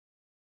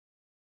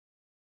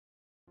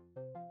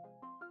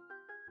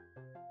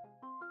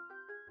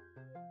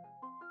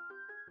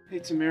Hey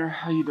Tamir,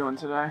 how you doing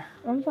today?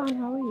 I'm fine,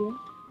 how are you?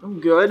 I'm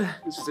good.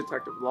 This is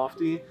Detective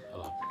Lofty.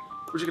 Hello.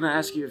 We're just gonna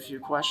ask you a few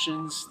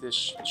questions.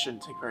 This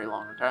shouldn't take very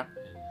long, okay?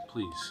 And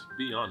please,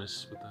 be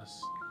honest with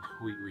us.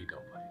 We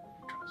don't lie.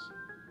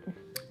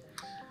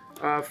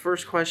 Trust.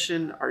 First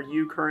question, are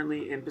you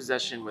currently in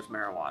possession with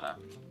marijuana?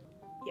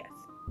 Yes.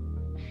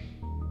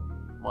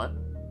 What?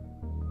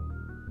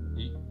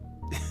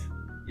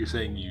 You're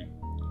saying you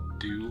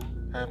do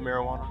have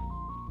marijuana?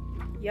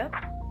 Yep.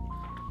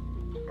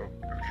 Oh,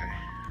 okay.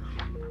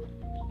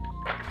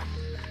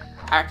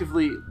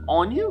 Actively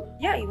on you?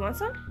 Yeah, you want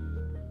some?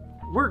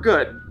 We're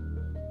good.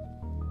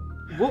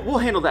 We'll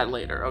handle that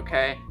later,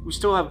 okay? We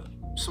still have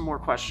some more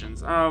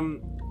questions.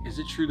 Is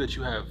it true that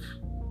you have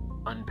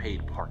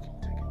unpaid parking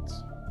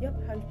tickets? Yep,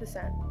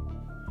 100%.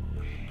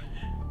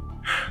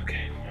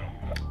 Okay.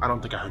 I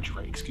don't think I heard you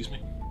right. Excuse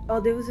me?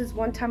 Oh, there was this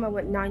one time I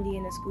went 90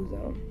 in a school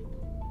zone.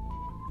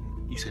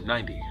 You said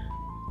 90.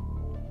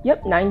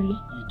 Yep, 90.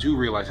 You do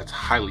realize that's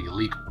highly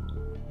illegal.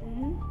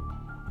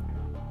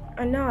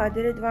 I know, I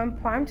did it around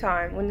prime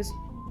time when the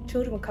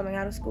children were coming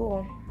out of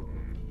school.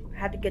 I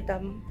had to get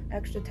them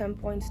extra 10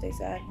 points, they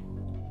said.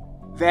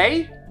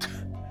 They?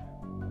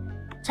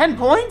 10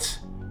 points?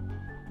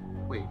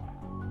 Wait.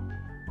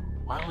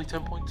 Why only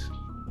 10 points?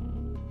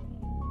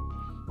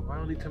 Why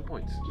only 10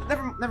 points?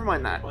 Never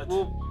mind that. What?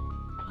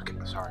 Okay,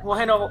 sorry. We'll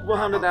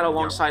handle that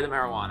alongside the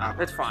marijuana.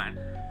 That's fine.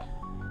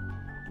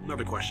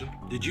 Another question.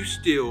 Did you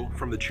steal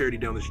from the charity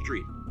down the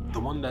street? The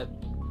one that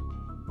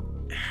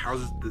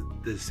houses the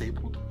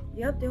disabled?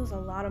 Yep, there was a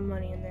lot of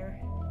money in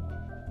there.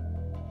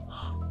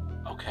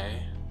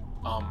 Okay.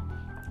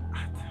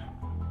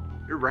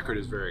 Your record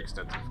is very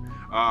extensive.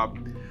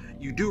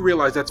 You do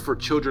realize that's for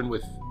children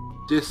with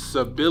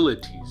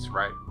disabilities,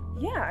 right?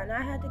 Yeah, and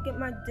I had to get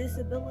my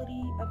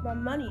disability of my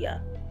money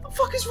up. What the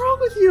fuck is wrong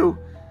with you?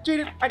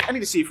 Jaden, I need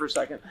to see you for a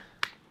second.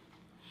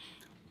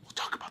 We'll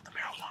talk about the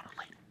marijuana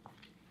later.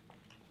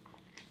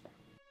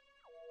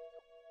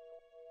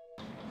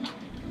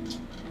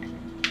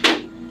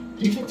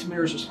 Do you think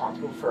Tamir is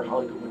responsible for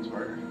Holly Goodwin's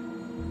murder?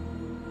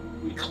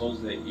 We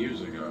closed that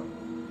years ago.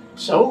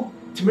 So?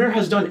 Tamir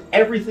has done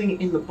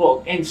everything in the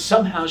book, and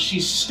somehow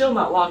she's still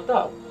not locked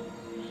up.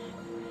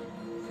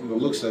 From the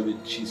looks of it,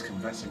 she's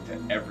confessing to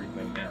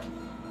everything now.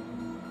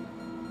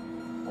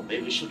 Well,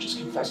 maybe she'll just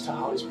confess to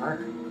Holly's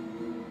murder.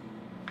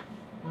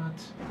 What?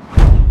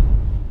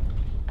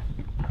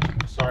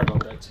 Sorry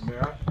about that,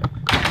 Tamira.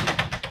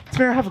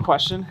 Tamir, I have a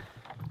question.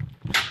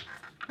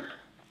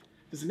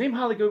 Does the name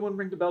Holly Goodwin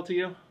ring the bell to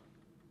you?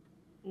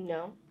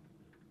 No.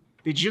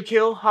 Did you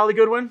kill Holly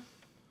Goodwin?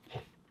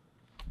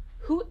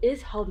 Who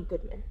is Holly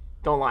Goodman?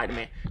 Don't lie to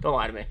me. Don't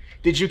lie to me.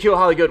 Did you kill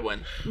Holly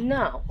Goodwin?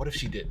 No. What if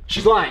she did?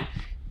 She's lying.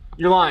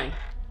 You're lying.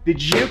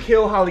 Did you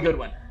kill Holly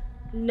Goodwin?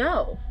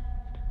 No.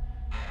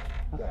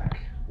 Zach,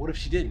 what if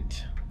she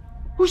didn't?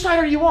 Whose side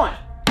are you on?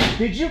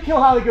 Did you kill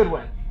Holly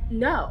Goodwin?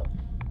 No.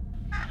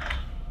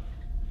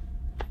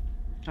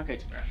 Okay,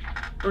 Tamira.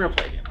 We're gonna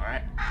play a game,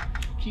 alright?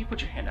 Can you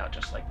put your hand out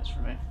just like this for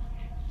me?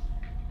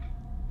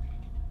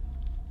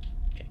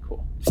 Okay,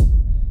 cool.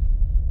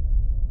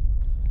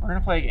 We're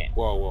gonna play a game.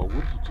 Whoa, what are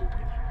you doing?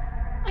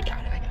 I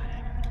got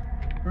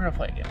it. We're gonna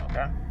play a game,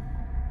 okay?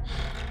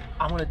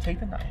 I'm gonna take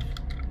the knife,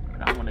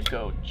 and I'm gonna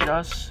go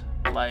just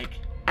like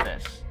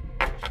this.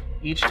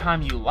 Each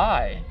time you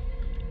lie,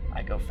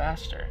 I go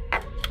faster.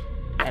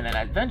 And then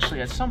eventually,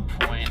 at some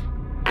point,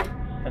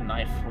 the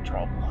knife will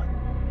draw blood.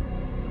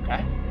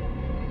 Okay?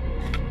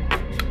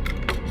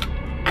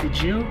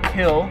 Did you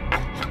kill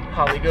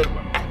Holly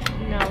Goodwin?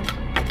 No.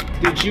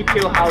 Did you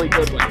kill Holly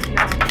Goodwin?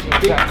 No.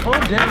 Calm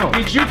down.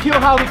 Did you kill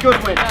Holly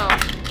Goodwin? No.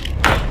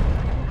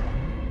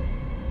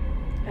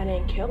 I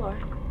didn't kill her.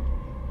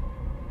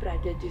 But I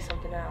did do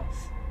something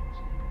else.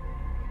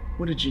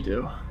 What did you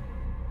do?